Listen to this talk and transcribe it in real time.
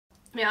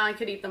Yeah, I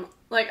could eat them.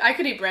 Like, I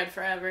could eat bread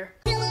forever.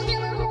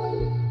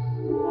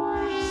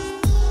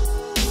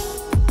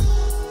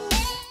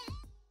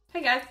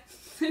 Hey guys,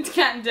 it's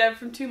Kat and Deb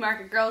from Two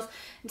Market Girls,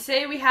 and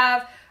today we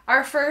have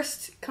our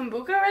first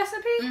kombucha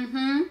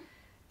recipe.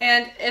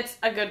 And it's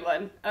a good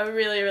one. A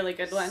really, really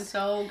good one.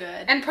 So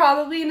good. And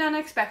probably an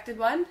unexpected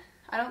one.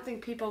 I don't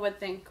think people would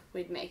think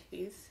we'd make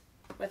these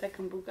with a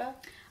kombucha.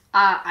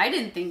 I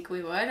didn't think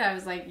we would. I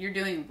was like, you're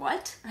doing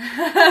what?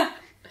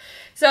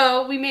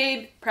 So we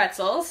made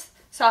pretzels,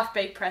 soft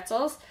baked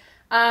pretzels.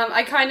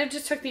 I kind of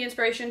just took the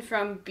inspiration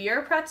from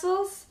beer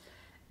pretzels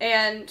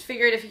and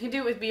figured if you can do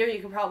it with beer,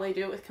 you can probably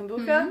do it with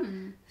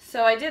kombucha.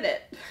 So I did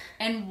it.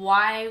 And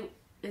why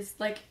is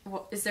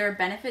there a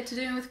benefit to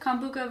doing it with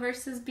kombucha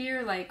versus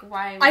beer? Like,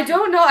 why? I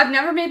don't know. I've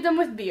never made them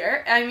with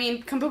beer. I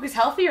mean, kombucha's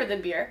healthier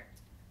than beer.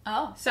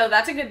 Oh. So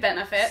that's a good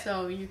benefit.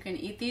 So you can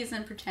eat these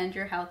and pretend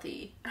you're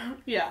healthy.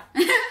 Yeah.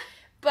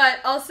 But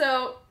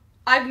also,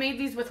 I've made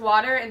these with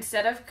water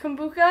instead of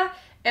kombucha,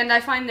 and I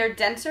find they're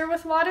denser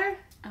with water.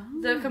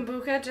 Oh. The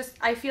kombucha,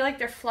 I feel like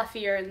they're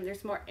fluffier and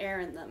there's more air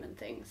in them and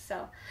things.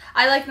 So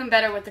I like them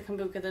better with the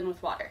kombucha than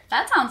with water.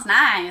 That sounds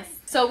nice.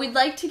 So we'd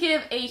like to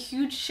give a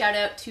huge shout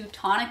out to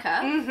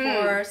Tonica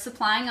for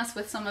supplying us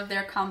with some of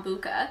their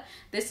kombucha.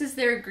 This is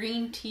their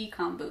green tea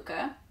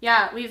kombucha.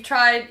 Yeah, we've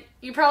tried,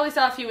 you probably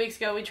saw a few weeks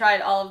ago, we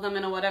tried all of them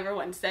in a Whatever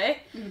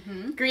Wednesday.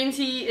 Green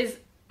tea is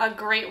a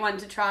great one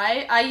to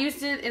try. I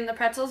used it in the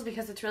pretzels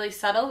because it's really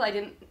subtle. I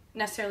didn't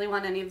necessarily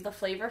want any of the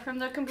flavor from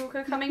the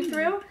kombucha coming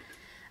through.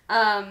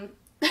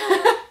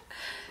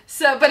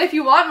 But if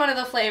you want one of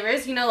the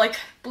flavors, you know, like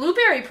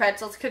blueberry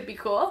pretzels could be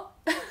cool.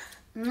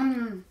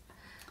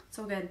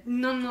 So good.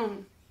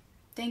 Nom.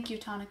 Thank you,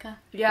 Tonica.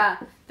 Yeah,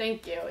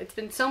 thank you. It's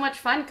been so much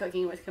fun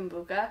cooking with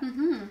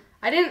kombucha.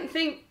 I didn't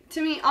think,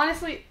 to me,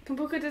 honestly,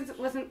 kombucha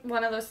wasn't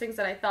one of those things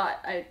that I thought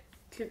I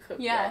could cook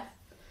with.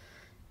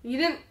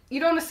 You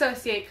don't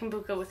associate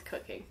kombucha with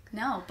cooking.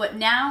 No, but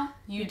now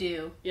you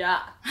do.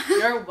 Yeah,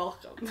 you're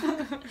welcome.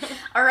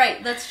 All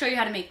right, let's show you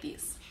how to make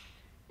these.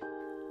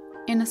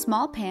 In a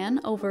small pan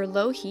over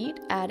low heat,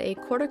 add a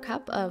 1/4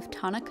 cup of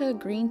Tonica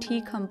green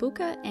tea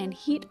kombucha and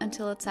heat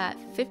until it's at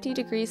 50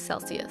 degrees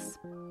Celsius.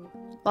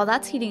 While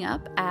that's heating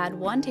up, add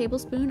 1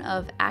 tablespoon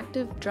of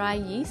active dry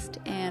yeast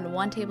and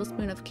 1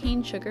 tablespoon of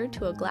cane sugar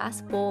to a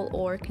glass bowl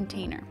or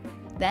container.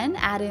 Then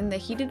add in the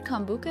heated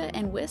kombucha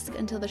and whisk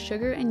until the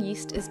sugar and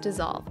yeast is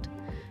dissolved.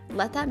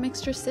 Let that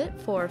mixture sit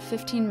for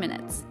 15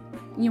 minutes.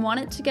 You want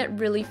it to get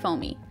really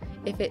foamy.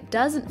 If it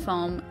doesn't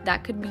foam,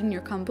 that could mean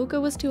your kombucha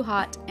was too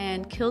hot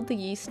and killed the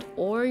yeast,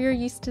 or your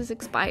yeast is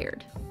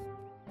expired.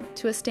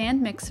 To a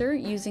stand mixer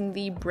using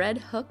the bread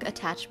hook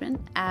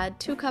attachment, add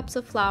 2 cups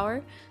of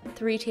flour,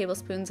 3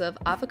 tablespoons of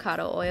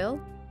avocado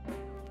oil,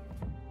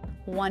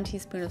 1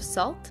 teaspoon of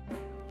salt,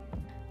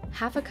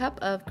 1/2 cup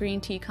of green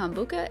tea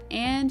kombucha,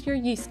 and your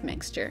yeast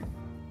mixture.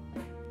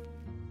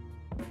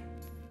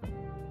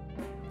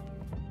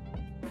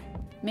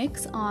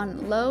 Mix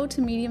on low to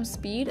medium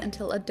speed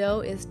until a dough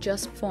is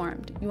just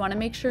formed. You want to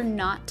make sure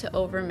not to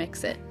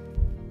overmix it.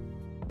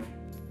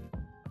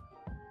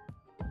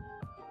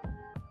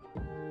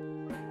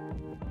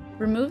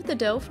 Remove the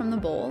dough from the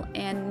bowl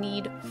and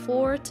knead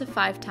 4 to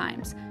 5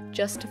 times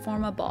just to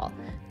form a ball.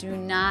 Do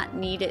not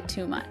knead it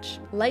too much.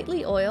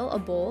 Lightly oil a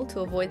bowl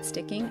to avoid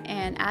sticking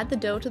and add the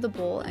dough to the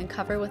bowl and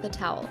cover with a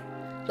towel.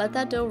 Let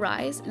that dough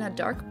rise in a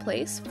dark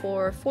place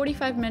for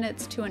 45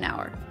 minutes to an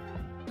hour.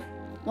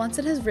 Once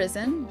it has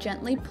risen,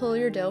 gently pull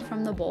your dough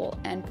from the bowl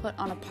and put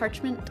on a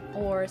parchment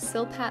or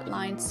silpat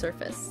lined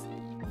surface.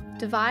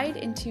 Divide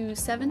into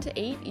 7 to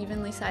 8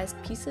 evenly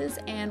sized pieces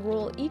and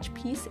roll each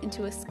piece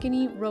into a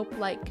skinny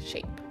rope-like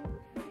shape.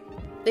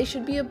 They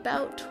should be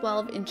about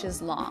 12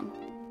 inches long.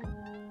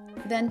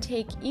 Then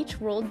take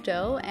each rolled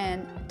dough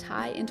and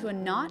tie into a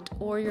knot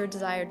or your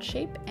desired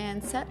shape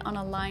and set on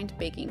a lined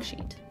baking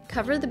sheet.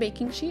 Cover the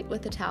baking sheet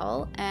with a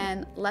towel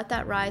and let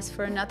that rise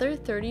for another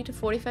 30 to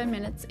 45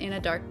 minutes in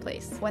a dark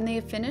place. When they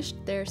have finished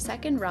their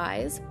second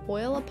rise,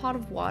 boil a pot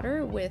of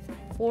water with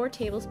 4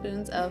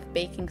 tablespoons of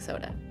baking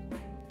soda.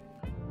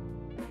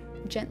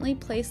 Gently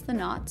place the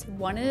knots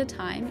one at a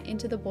time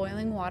into the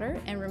boiling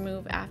water and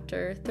remove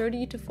after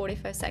 30 to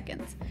 45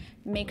 seconds.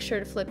 Make sure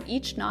to flip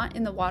each knot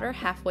in the water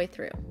halfway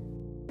through.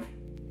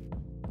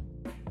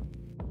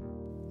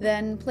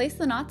 Then place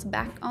the knots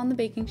back on the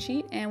baking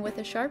sheet and with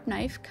a sharp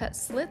knife cut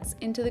slits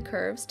into the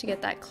curves to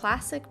get that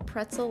classic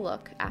pretzel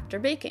look after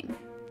baking.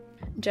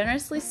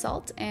 Generously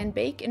salt and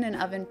bake in an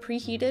oven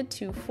preheated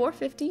to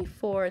 450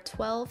 for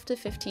 12 to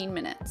 15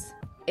 minutes.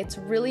 It's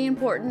really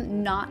important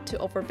not to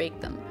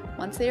overbake them.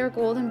 Once they are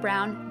golden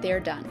brown,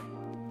 they're done.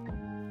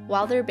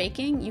 While they're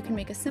baking, you can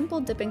make a simple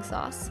dipping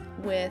sauce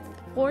with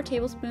 4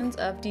 tablespoons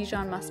of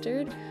Dijon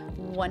mustard,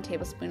 1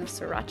 tablespoon of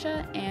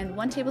sriracha, and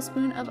 1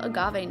 tablespoon of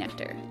agave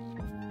nectar.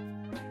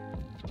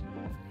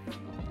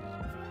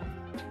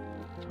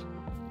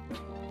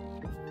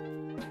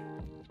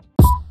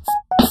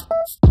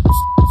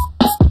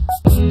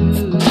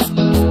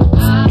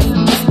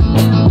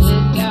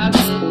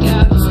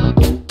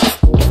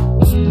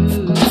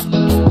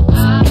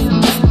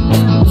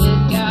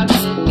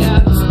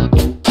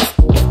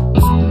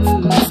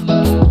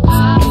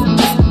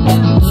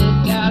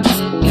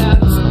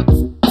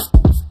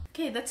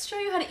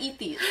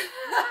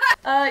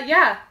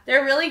 Yeah,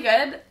 they're really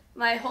good.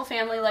 My whole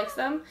family likes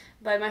them.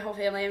 By my whole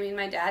family, I mean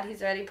my dad.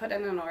 He's already put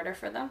in an order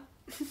for them.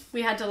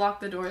 We had to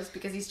lock the doors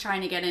because he's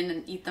trying to get in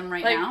and eat them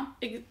now.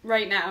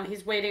 Right now.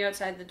 He's waiting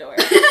outside the door.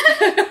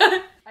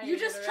 You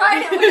just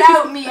tried it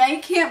without me. I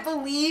can't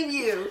believe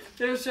you.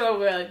 They're so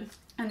good.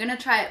 I'm going to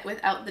try it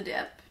without the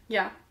dip.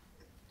 Yeah.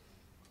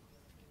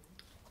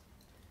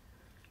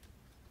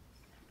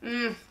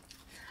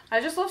 I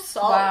just love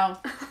salt.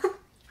 Wow.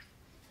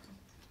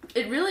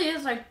 It really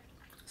is, like,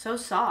 so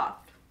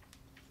soft.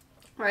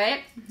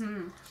 Right?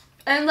 Mm-hmm.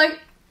 And, like,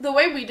 the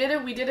way we did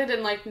it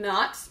in, like,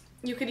 knots.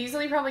 You could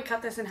easily probably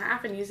cut this in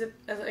half and use it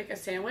as, like, a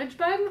sandwich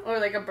bun or,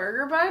 like, a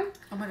burger bun.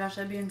 Oh my gosh,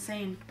 that'd be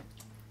insane.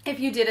 If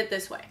you did it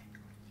this way.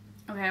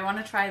 Okay, I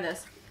want to try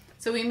this.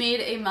 So we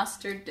made a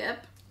mustard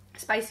dip.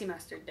 Spicy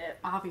mustard dip.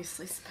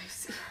 Obviously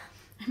spicy.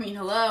 I mean,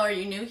 hello, are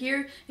you new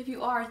here? If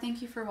you are,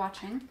 thank you for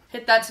watching.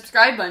 Hit that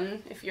subscribe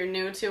button if you're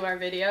new to our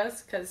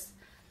videos, because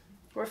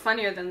we're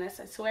funnier than this,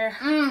 I swear.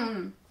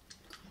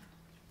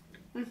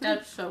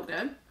 That's so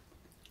good.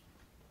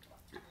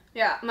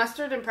 Yeah,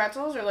 mustard and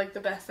pretzels are like the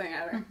best thing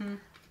ever.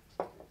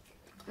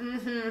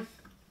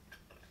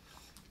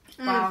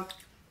 Wow.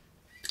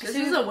 This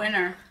is a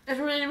winner. It's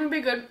really even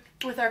be good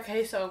with our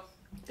queso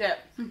dip.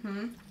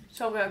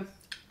 So good.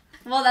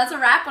 Well, that's a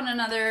wrap on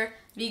another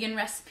vegan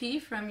recipe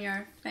from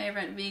your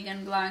favorite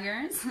vegan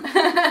bloggers.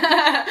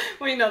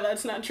 We know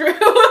that's not true.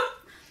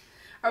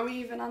 Are we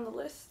even on the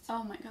list?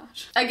 Oh my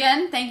gosh.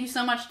 Again, thank you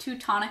so much to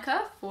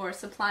Tonica for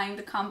supplying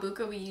the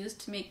kombucha we used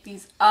to make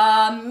these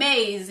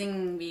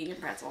amazing vegan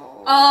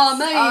pretzels.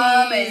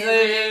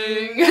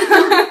 Amazing!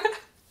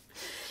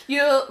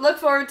 You look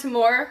forward to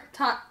more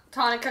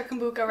Tonica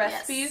Kombucha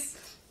recipes.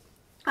 Yes.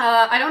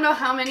 I don't know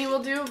how many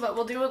we'll do, but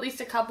we'll do at least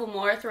a couple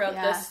more throughout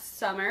this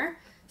summer.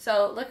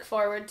 So look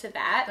forward to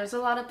that. There's a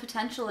lot of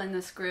potential in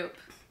this group,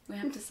 we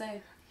have to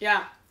say.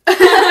 Yeah.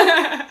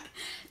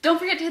 Don't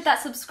forget to hit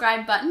that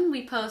subscribe button.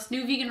 We post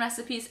new vegan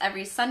recipes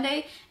every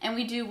Sunday, and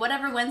we do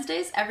Whatever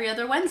Wednesdays every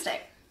other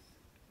Wednesday.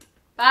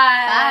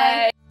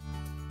 Bye.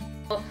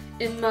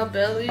 In my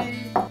belly.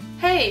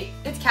 Hey,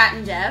 it's Kat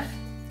and Dev.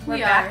 We're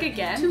back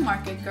again. Two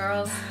market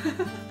girls.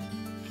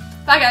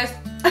 Bye, guys.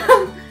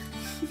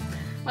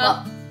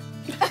 Well,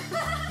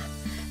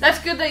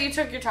 that's good that you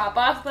took your top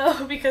off,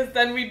 though, because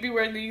then we'd be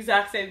wearing the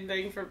exact same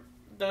thing for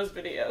those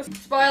videos.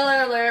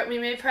 Spoiler alert, we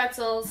made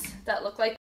pretzels that look like